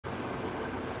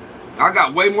I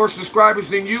got way more subscribers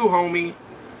than you, homie.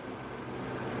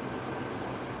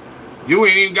 You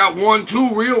ain't even got 1,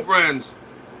 2 real friends.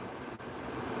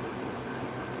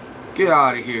 Get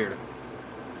out of here.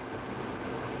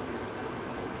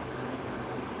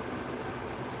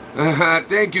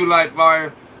 Thank you,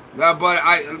 Lightfire. But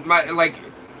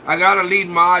I got a lead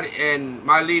mod, and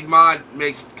my lead mod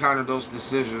makes kind of those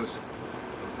decisions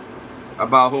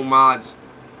about who mods.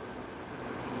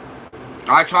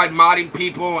 I tried modding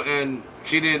people, and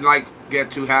she didn't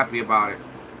get too happy about it.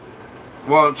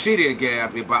 Well, she didn't get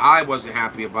happy, but I wasn't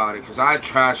happy about it because I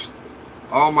trashed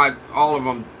all of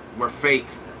them were fake.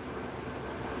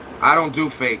 I don't do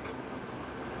fake.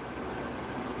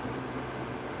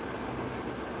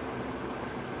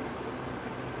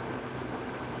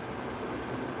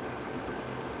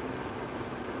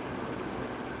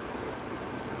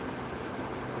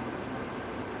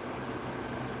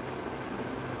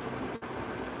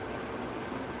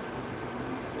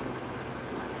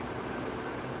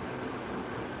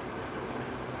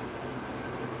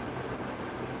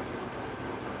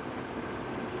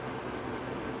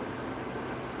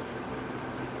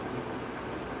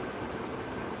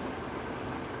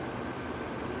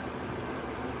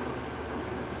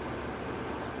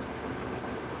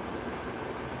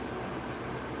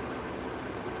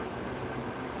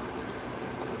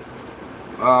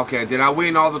 Okay, did I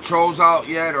wean all the trolls out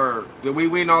yet? Or did we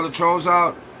wean all the trolls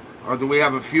out? Or do we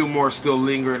have a few more still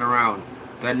lingering around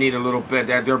that need a little bit?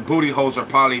 That their booty holes are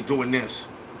probably doing this.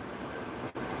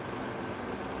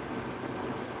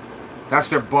 That's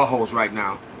their buttholes right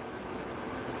now.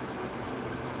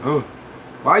 Oh.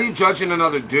 Why are you judging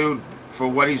another dude for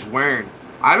what he's wearing?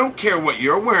 I don't care what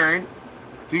you're wearing.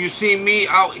 Do you see me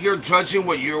out here judging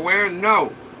what you're wearing?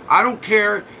 No. I don't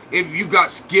care if you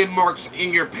got skin marks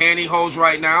in your pantyhose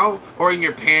right now or in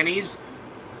your panties.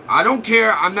 I don't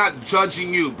care. I'm not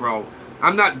judging you, bro.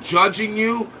 I'm not judging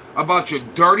you about your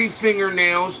dirty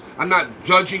fingernails. I'm not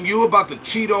judging you about the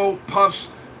Cheeto puffs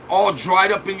all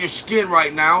dried up in your skin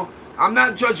right now. I'm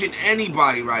not judging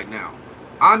anybody right now.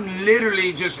 I'm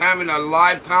literally just having a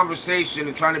live conversation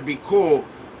and trying to be cool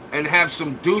and have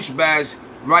some douchebags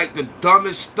write the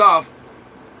dumbest stuff.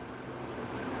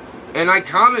 And I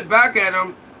comment back at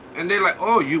them, and they're like,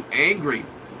 oh, you angry.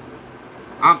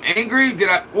 I'm angry? Did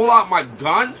I pull out my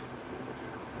gun?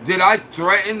 Did I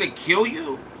threaten to kill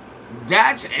you?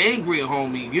 That's angry,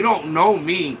 homie. You don't know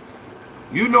me.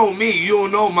 You know me. You'll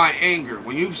know my anger.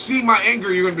 When you see my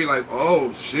anger, you're going to be like,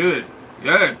 oh, shit.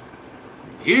 Yeah.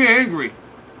 He angry.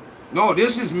 No,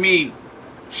 this is me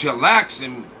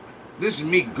chillaxing. This is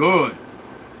me good.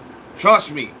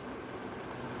 Trust me.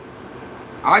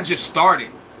 I just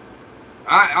started.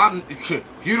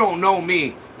 You don't know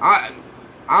me.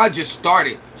 I just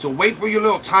started. So wait for your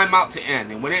little timeout to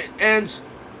end. And when it ends,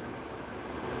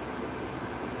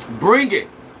 bring it.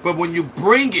 But when you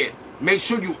bring it, make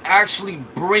sure you actually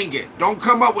bring it. Don't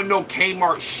come up with no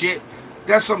Kmart shit.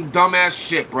 That's some dumbass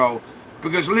shit, bro.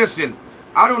 Because listen,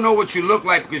 I don't know what you look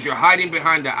like because you're hiding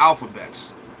behind the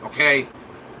alphabets. Okay?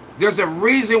 There's a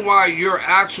reason why your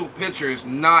actual picture is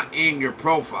not in your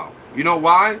profile. You know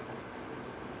why?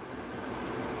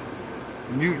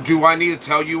 Do I need to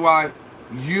tell you why?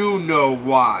 You know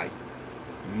why.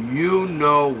 You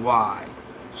know why.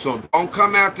 So don't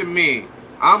come after me.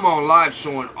 I'm on live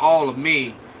showing all of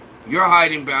me. You're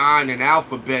hiding behind an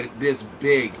alphabet this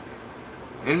big.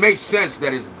 It makes sense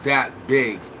that it's that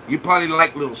big. You probably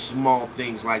like little small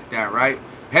things like that, right?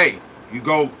 Hey, you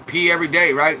go pee every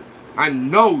day, right? I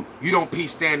know you don't pee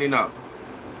standing up.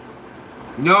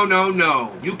 No, no,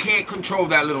 no. You can't control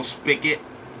that little spigot.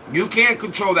 You can't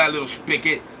control that little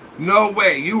spigot. No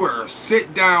way. You were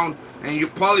sit down and you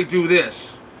probably do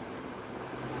this.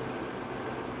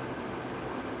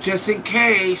 Just in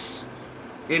case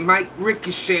it might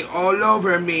ricochet all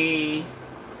over me.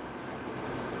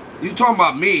 You talking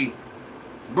about me?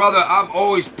 Brother, I've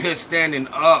always pissed standing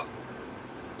up.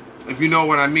 If you know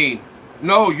what I mean.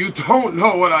 No, you don't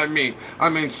know what I mean. I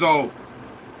mean, so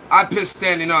I piss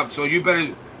standing up, so you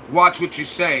better watch what you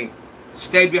say.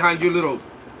 Stay behind your little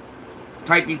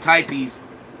typies.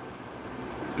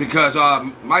 Because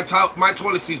my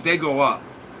toilet seats, they go up.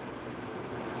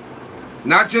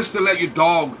 Not just to let your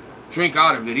dog drink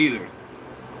out of it either.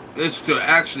 It's to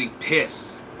actually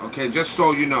piss. Okay, just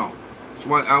so you know.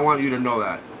 I want you to know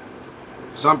that.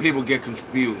 Some people get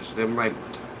confused. They're like,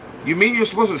 you mean you're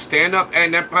supposed to stand up?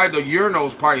 And that probably the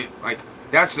urinal's probably like,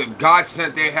 that's a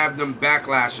godsend they have them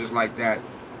backlashes like that.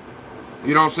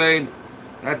 You know what I'm saying?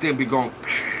 That thing be going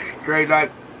straight at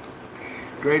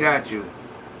you.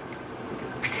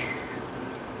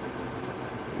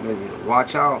 You need to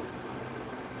watch out.